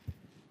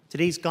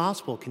Today's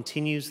gospel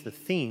continues the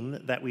theme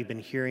that we've been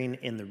hearing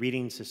in the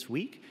readings this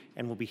week,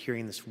 and we'll be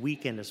hearing this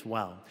weekend as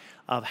well,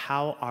 of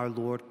how our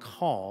Lord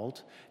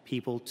called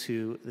people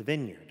to the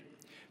vineyard,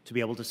 to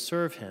be able to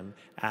serve him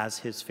as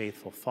his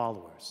faithful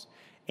followers.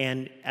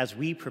 And as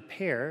we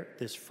prepare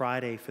this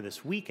Friday for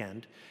this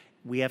weekend,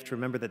 we have to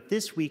remember that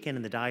this weekend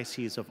in the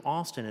Diocese of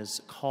Austin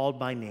is called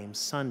by name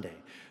Sunday.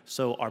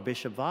 So our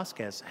Bishop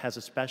Vasquez has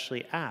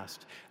especially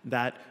asked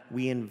that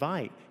we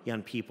invite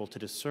young people to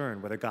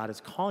discern whether God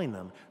is calling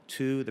them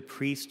to the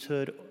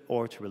priesthood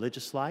or to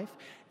religious life,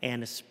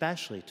 and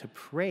especially to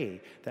pray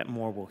that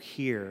more will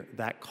hear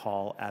that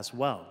call as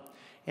well.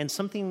 And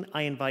something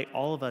I invite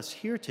all of us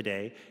here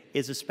today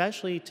is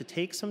especially to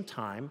take some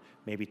time,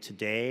 maybe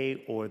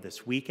today or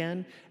this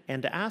weekend,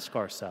 and to ask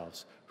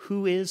ourselves,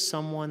 who is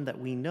someone that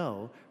we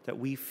know that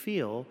we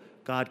feel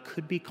God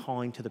could be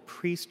calling to the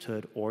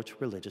priesthood or to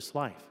religious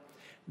life?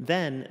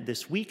 Then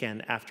this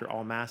weekend, after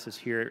all masses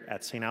here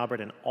at St. Albert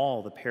and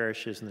all the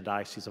parishes in the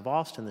Diocese of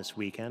Austin this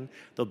weekend,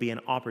 there'll be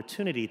an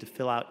opportunity to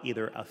fill out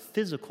either a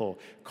physical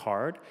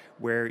card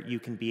where you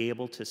can be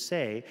able to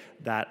say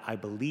that I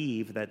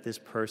believe that this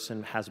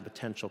person has a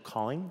potential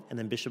calling, and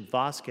then Bishop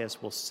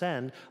Vasquez will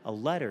send a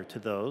letter to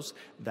those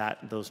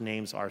that those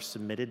names are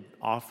submitted,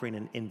 offering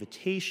an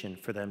invitation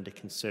for them to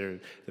consider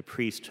the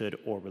priesthood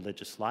or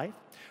religious life.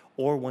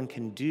 Or one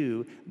can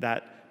do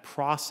that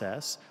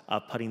process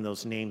of putting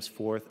those names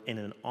forth in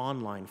an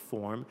online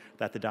form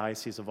that the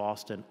Diocese of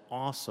Austin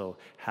also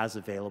has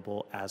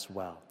available as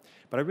well.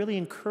 But I really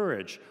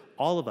encourage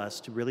all of us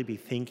to really be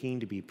thinking,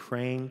 to be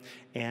praying,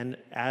 and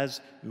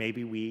as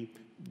maybe we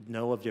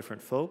know of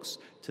different folks,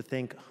 to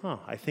think,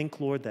 I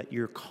think, Lord, that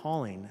you're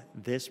calling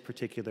this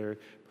particular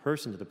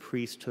person to the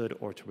priesthood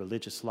or to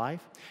religious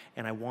life,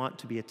 and I want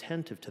to be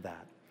attentive to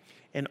that.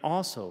 And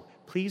also,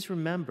 please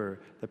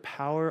remember the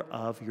power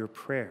of your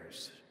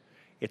prayers.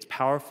 It's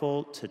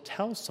powerful to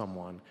tell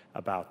someone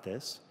about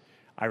this.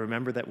 I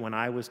remember that when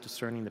I was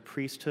discerning the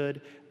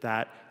priesthood,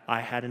 that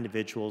I had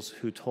individuals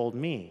who told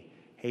me,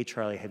 hey,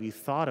 Charlie, have you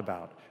thought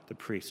about the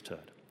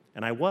priesthood?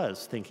 And I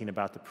was thinking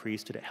about the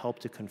priesthood. It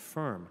helped to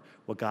confirm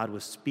what God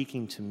was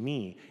speaking to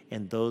me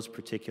in those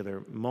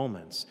particular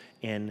moments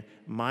in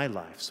my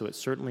life. So it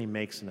certainly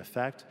makes an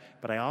effect.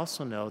 But I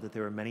also know that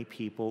there were many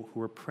people who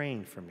were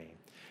praying for me,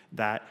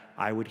 that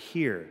I would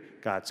hear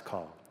God's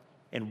call.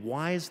 And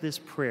why is this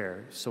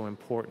prayer so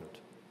important?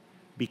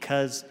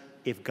 Because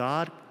if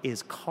God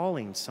is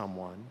calling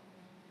someone,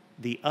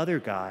 the other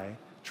guy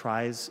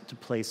tries to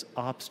place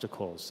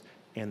obstacles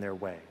in their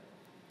way.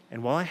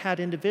 And while I had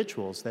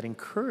individuals that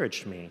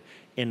encouraged me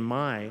in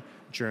my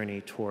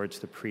journey towards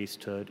the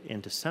priesthood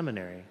into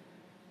seminary,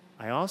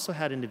 I also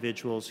had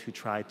individuals who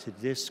tried to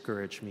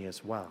discourage me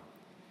as well.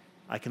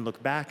 I can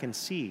look back and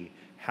see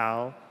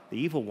how the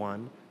evil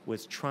one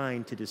was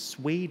trying to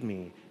dissuade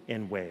me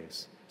in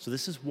ways. So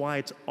this is why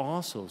it's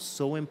also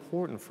so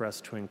important for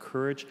us to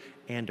encourage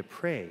and to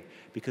pray,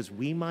 because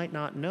we might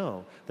not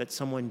know that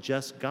someone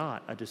just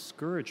got a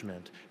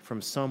discouragement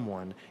from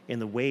someone in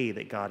the way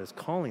that God is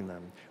calling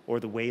them, or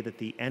the way that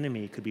the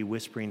enemy could be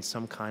whispering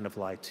some kind of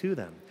lie to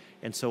them.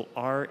 And so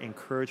our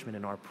encouragement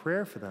and our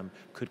prayer for them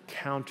could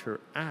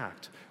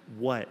counteract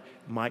what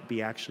might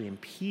be actually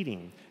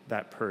impeding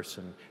that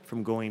person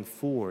from going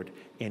forward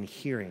and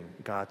hearing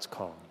God's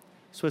call.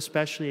 So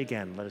especially,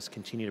 again, let us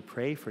continue to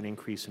pray for an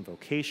increase in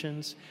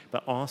vocations,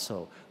 but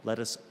also let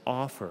us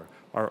offer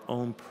our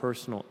own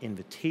personal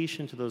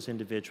invitation to those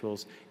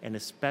individuals. And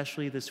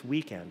especially this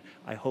weekend,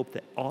 I hope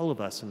that all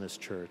of us in this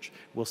church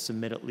will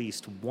submit at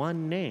least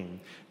one name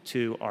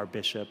to our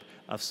bishop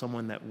of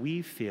someone that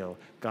we feel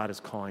God is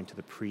calling to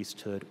the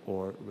priesthood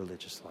or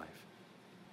religious life.